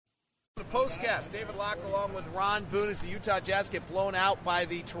Postcast. David Locke along with Ron Boone as the Utah Jazz get blown out by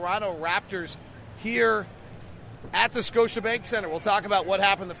the Toronto Raptors here at the Scotiabank Center. We'll talk about what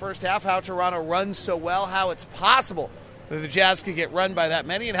happened in the first half, how Toronto runs so well, how it's possible that the Jazz could get run by that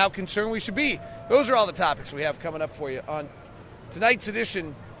many, and how concerned we should be. Those are all the topics we have coming up for you on tonight's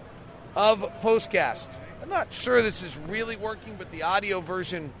edition of Postcast. I'm not sure this is really working, but the audio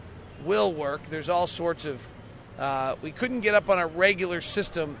version will work. There's all sorts of we couldn't get up on a regular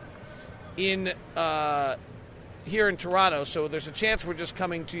system in here in Toronto, so there's a chance we're just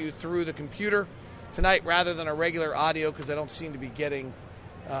coming to you through the computer tonight rather than a regular audio, because I don't seem to be getting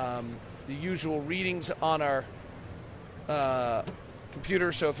the usual readings on our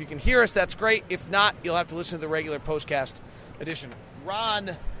computer. So if you can hear us, that's great. If not, you'll have to listen to the regular Postcast edition.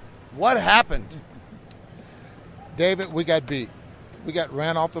 Ron, what happened? David, we got beat. We got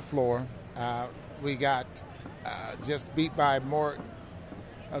ran off the floor. We got just beat by more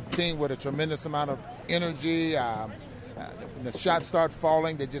of a team with a tremendous amount of energy. When the shots start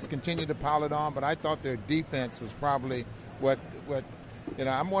falling, they just continue to pile it on. But I thought their defense was probably what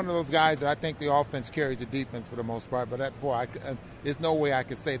I'm one of those guys that I think the offense carries the defense for the most part. But there's no way I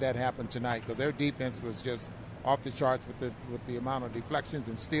could say that happened tonight, because their defense was just off the charts with the amount of deflections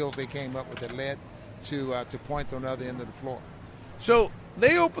and steals they came up with that led to points on the other end of the floor. So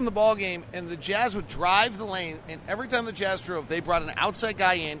they opened the ball game, and the Jazz would drive the lane, and every time the Jazz drove, they brought an outside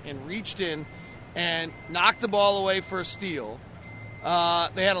guy in and reached in and knocked the ball away for a steal. They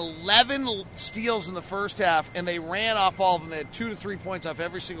had 11 steals in the first half, and they ran off all of them. They had 2 to 3 points off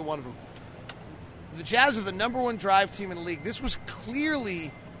every single one of them. The Jazz are the number one drive team in the league. This was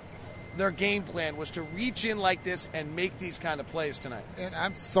clearly their game plan, was to reach in like this and make these kind of plays tonight. And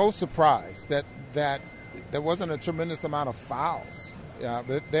I'm so surprised that there wasn't a tremendous amount of fouls.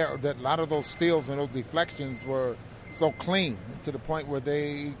 That a lot of those steals and those deflections were so clean to the point where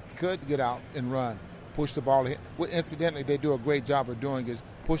they could get out and run, push the ball ahead. What incidentally they do a great job of doing is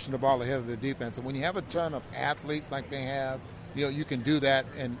pushing the ball ahead of the defense. And when you have a ton of athletes like they have, you can do that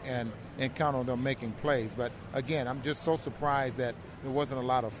and count on them making plays. But again, I'm just so surprised that there wasn't a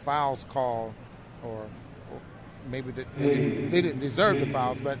lot of fouls called, or maybe they didn't deserve the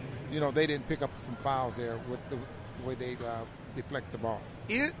fouls, but they didn't pick up some fouls there with the way they deflect the ball.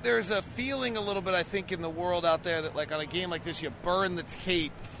 There's a feeling a little bit, I think, in the world out there that, like, on a game like this, you burn the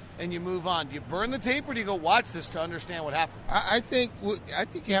tape and you move on. Do you burn the tape, or do you go watch this to understand what happened? I think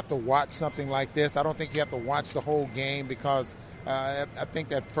you have to watch something like this. I don't think you have to watch the whole game, because I think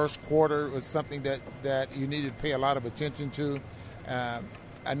that first quarter was something that you needed to pay a lot of attention to.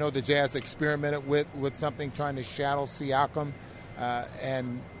 I know the Jazz experimented with something, trying to shadow Siakam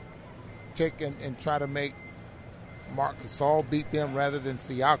and take and try to make Marc Gasol beat them rather than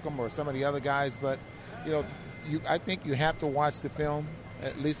Siakam or some of the other guys. But I think you have to watch the film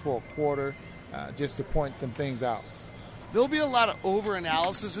at least for a quarter just to point some things out. There'll be a lot of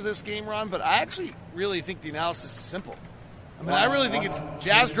over-analysis of this game, Ron, but I actually really think the analysis is simple. I mean, I really think it's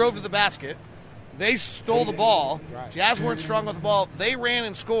Jazz drove to the basket. They stole the ball. Right. Jazz weren't strong with the ball. They ran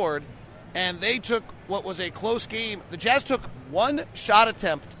and scored, and they took what was a close game. The Jazz took one shot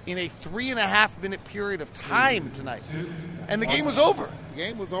attempt in a 3.5-minute period of time tonight, and the game was over. The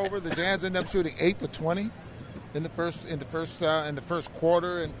game was over. The Jazz ended up shooting 8 for 20 in the first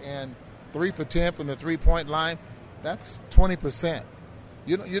quarter, and 3 for 10 from the 3-point line. That's 20%.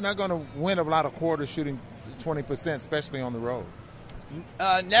 You're not going to win a lot of quarters shooting 20%, especially on the road.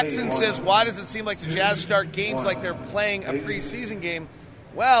 Nexon says, why does it seem like the Jazz start games like they're playing a preseason game?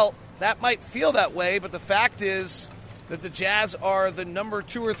 Well, that might feel that way, but the fact is that the Jazz are the number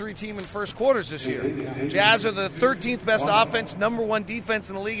 2 or 3 team in first quarters this year. Jazz are the 13th best offense, number 1 defense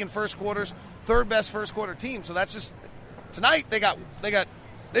in the league in first quarters, 3rd best first quarter team. So that's just tonight they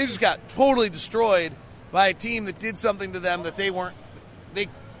just got totally destroyed by a team that did something to them that they weren't.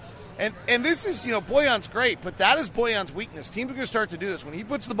 And this is, Bojan's great, but that is Bojan's weakness. Teams are going to start to do this. When he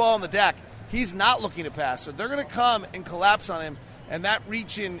puts the ball on the deck, he's not looking to pass. So they're going to come and collapse on him, and that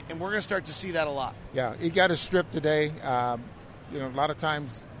reach in, and we're going to start to see that a lot. Yeah, he got a strip today. A lot of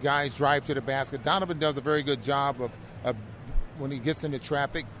times guys drive to the basket. Donovan does a very good job of when he gets into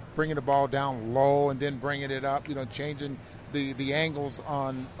traffic, bringing the ball down low and then bringing it up, changing the angles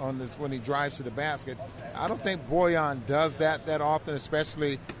on this when he drives to the basket. I don't think Bojan does that often,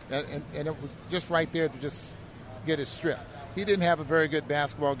 especially, and it was just right there to just get his strip. He didn't have a very good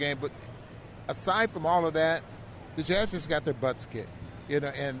basketball game, but aside from all of that, the Jazz just got their butts kicked.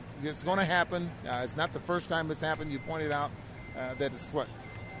 And it's going to happen. It's not the first time it's happened. You pointed out that it's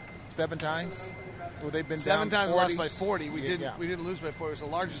 7 times? Well, they've been 7 down times 40. lost by 40. We didn't lose by 40. It was the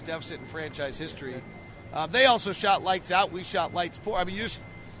largest deficit in franchise history. They also shot lights out. We shot lights poor. I mean,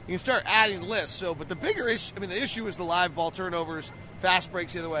 you can start adding lists. So, but the bigger issue, the issue is the live ball turnovers, fast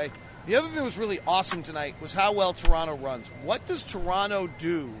breaks the other way. The other thing that was really awesome tonight was how well Toronto runs. What does Toronto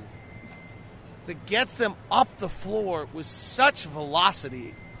do that gets them up the floor with such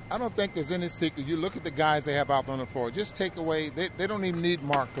velocity? I don't think there's any secret. You look at the guys they have out on the floor. Just take away, they don't even need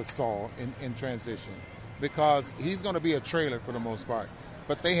Marc Gasol in transition because he's going to be a trailer for the most part.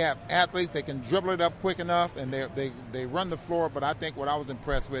 But they have athletes, they can dribble it up quick enough, and they run the floor. But I think what I was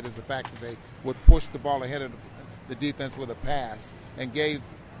impressed with is the fact that they would push the ball ahead of the defense with a pass and gave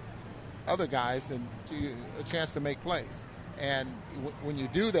other guys a chance to make plays. And when you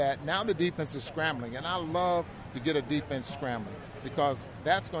do that, now the defense is scrambling. And I love to get a defense scrambling because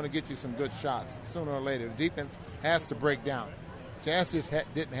that's going to get you some good shots sooner or later. The defense has to break down. Jazz just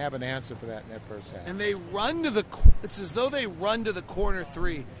didn't have an answer for that in that first half. And they run to it's as though they run to the corner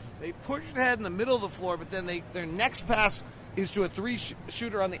three. They push it ahead in the middle of the floor, but then their next pass is to a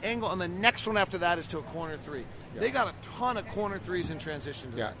three-shooter on the angle, and the next one after that is to a corner three. Yeah. They got a ton of corner threes in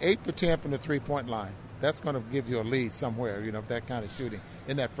transition today. Yeah, 8 for 10 from the three-point line. That's going to give you a lead somewhere, that kind of shooting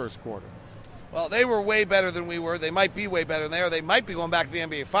in that first quarter. Well, they were way better than we were. They might be way better than they are. They might be going back to the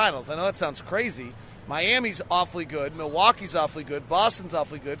NBA Finals. I know that sounds crazy. Miami's awfully good. Milwaukee's awfully good. Boston's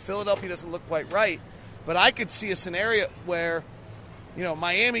awfully good. Philadelphia doesn't look quite right. But I could see a scenario where,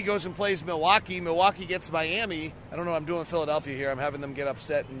 Miami goes and plays Milwaukee. Milwaukee gets Miami. I don't know what I'm doing in Philadelphia here. I'm having them get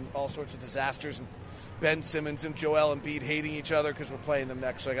upset and all sorts of disasters. And Ben Simmons and Joel Embiid hating each other because we're playing them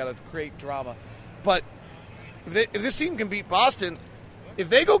next. So I got to create drama. But if this team can beat Boston, if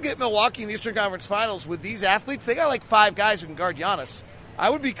they go get Milwaukee in the Eastern Conference Finals with these athletes, they got like 5 guys who can guard Giannis. I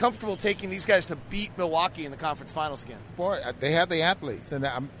would be comfortable taking these guys to beat Milwaukee in the conference finals again. Boy, they have the athletes. And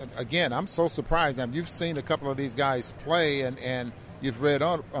I'm so surprised. You've seen a couple of these guys play, and you've read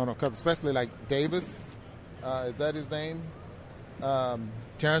on a couple, especially like Davis. Is that his name?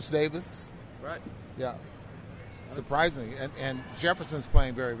 Terrence Davis. Right. Yeah. Surprisingly. And Jefferson's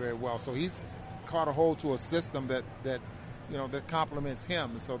playing very, very well. So he's caught a hold to a system that complements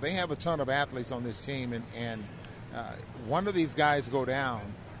him. So they have a ton of athletes on this team, and one of these guys go down,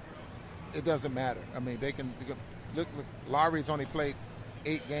 it doesn't matter. They can look. Lowry's only played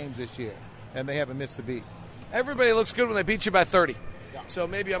 8 games this year, and they haven't missed a beat. Everybody looks good when they beat you by 30. Yeah. So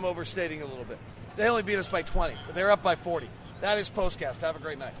maybe I'm overstating a little bit. They only beat us by 20, but they're up by 40. That is Postcast. Have a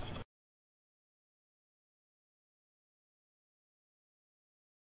great night.